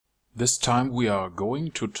This time we are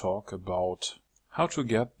going to talk about how to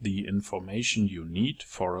get the information you need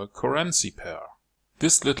for a currency pair.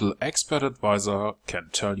 This little expert advisor can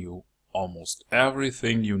tell you almost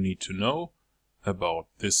everything you need to know about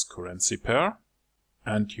this currency pair,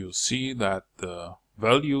 and you see that the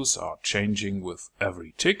values are changing with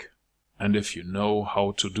every tick, and if you know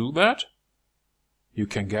how to do that, you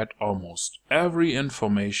can get almost every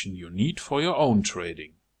information you need for your own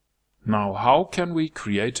trading. Now, how can we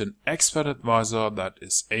create an expert advisor that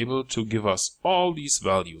is able to give us all these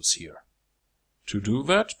values here? To do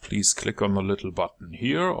that, please click on the little button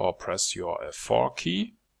here or press your F4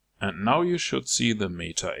 key. And now you should see the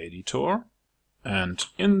meta editor. And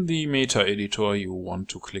in the meta editor, you want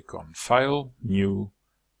to click on File, New,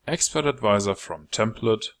 Expert Advisor from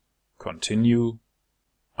Template, Continue.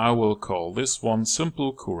 I will call this one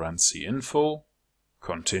Simple Currency Info,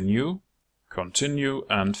 Continue. Continue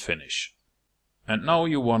and finish. And now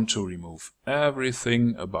you want to remove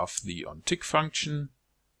everything above the OnTick function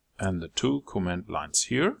and the two command lines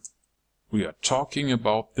here. We are talking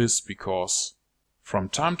about this because from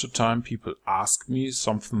time to time people ask me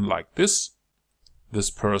something like this. This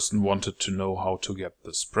person wanted to know how to get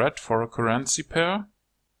the spread for a currency pair,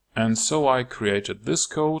 and so I created this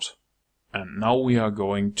code, and now we are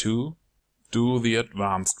going to do the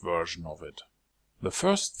advanced version of it. The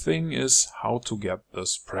first thing is how to get the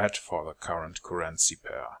spread for the current currency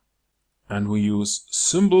pair. And we use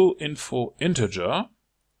symbol info integer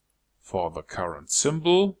for the current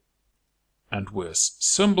symbol, and with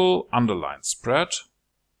symbol underline spread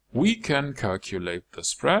we can calculate the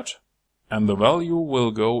spread, and the value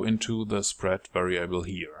will go into the spread variable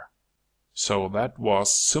here. So that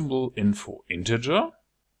was symbol info integer,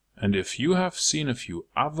 and if you have seen a few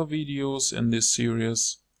other videos in this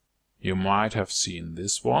series, you might have seen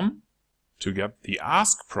this one. To get the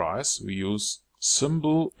ask price, we use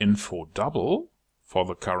symbol info double for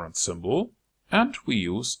the current symbol, and we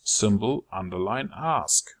use symbol underline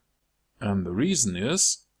ask. And the reason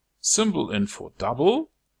is symbol info double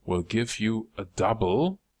will give you a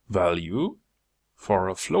double value for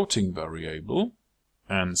a floating variable,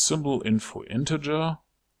 and symbol info integer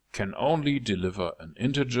can only deliver an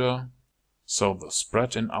integer, so the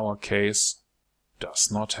spread in our case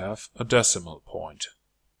does not have a decimal point.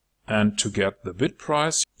 And to get the bid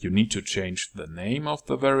price, you need to change the name of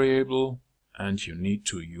the variable, and you need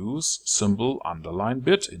to use symbol underline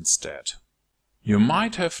bid instead. You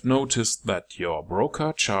might have noticed that your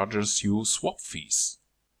broker charges you swap fees.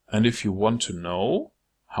 And if you want to know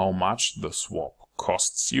how much the swap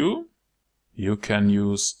costs you, you can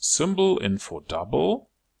use symbol info double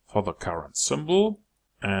for the current symbol,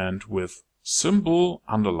 and with symbol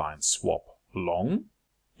underline swap long,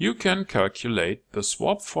 you can calculate the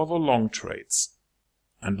swap for the long trades.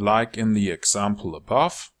 And like in the example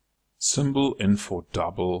above, symbol info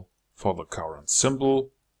double for the current symbol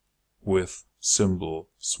with symbol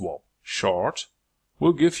swap short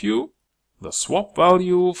will give you the swap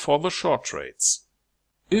value for the short trades.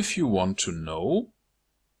 If you want to know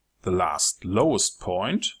the last lowest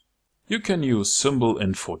point, you can use symbol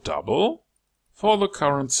info double for the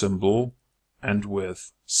current symbol, and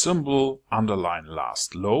with symbol underline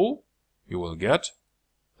last low, you will get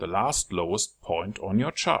the last lowest point on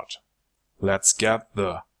your chart. Let's get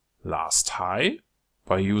the last high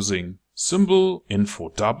by using symbol info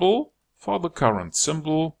double for the current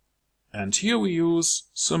symbol, and here we use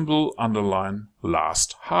symbol underline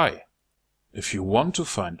last high. If you want to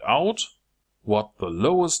find out what the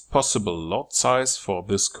lowest possible lot size for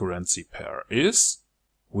this currency pair is,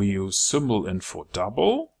 we use symbol info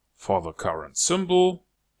double for the current symbol,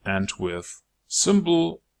 and with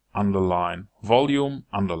symbol underline volume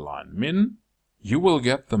underline min, you will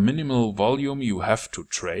get the minimal volume you have to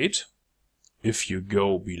trade. If you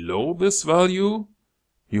go below this value,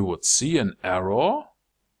 you would see an error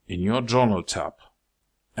in your journal tab.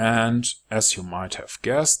 And as you might have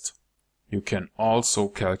guessed, you can also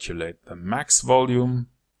calculate the max volume.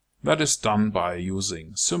 That is done by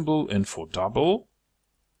using symbol info double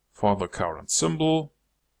for the current symbol,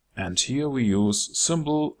 and here we use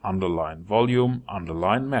symbol underline volume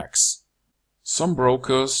underline max. Some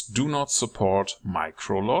brokers do not support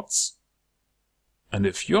micro lots, and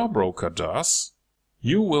if your broker does,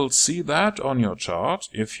 you will see that on your chart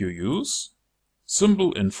if you use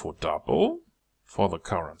symbol info double for the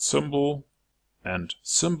current symbol, and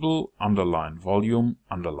symbol underline volume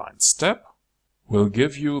underline step will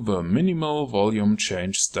give you the minimal volume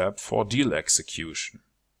change step for deal execution.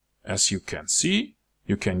 As you can see,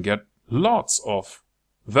 you can get lots of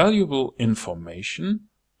valuable information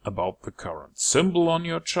about the current symbol on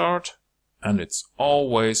your chart, and it's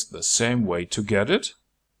always the same way to get it.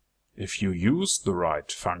 if you use the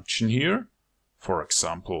right function here, for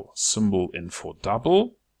example, symbol info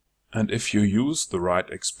double, and if you use the right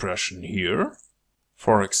expression here,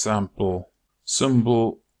 for example,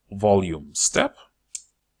 symbol volume step,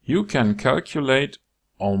 you can calculate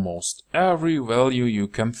almost every value you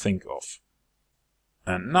can think of.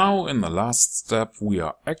 And now in the last step we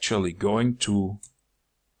are actually going to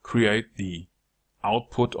create the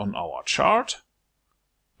output on our chart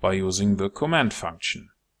by using the command function.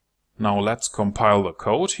 Now let's compile the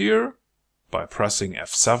code here by pressing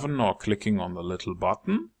F7 or clicking on the little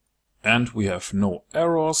button. And we have no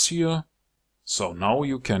errors here. So now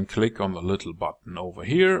you can click on the little button over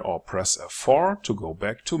here or press F4 to go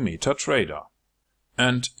back to MetaTrader.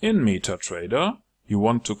 And in MetaTrader you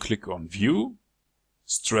want to click on View,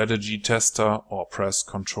 Strategy Tester or press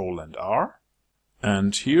Ctrl and R.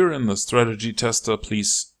 And here in the Strategy Tester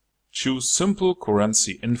please choose Simple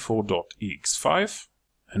Currency Info.ex5,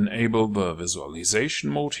 enable the visualization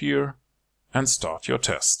mode here and start your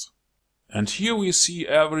test. And here we see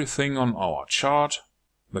everything on our chart.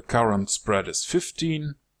 The current spread is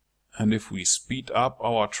 15, and if we speed up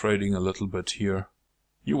our trading a little bit here,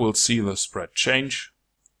 you will see the spread change,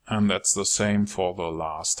 and that's the same for the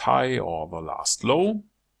last high or the last low.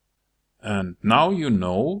 And now you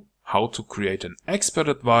know how to create an expert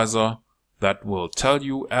advisor that will tell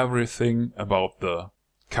you everything about the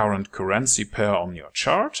current currency pair on your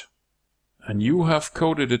chart, and you have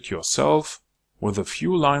coded it yourself with a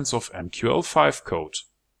few lines of MQL5 code.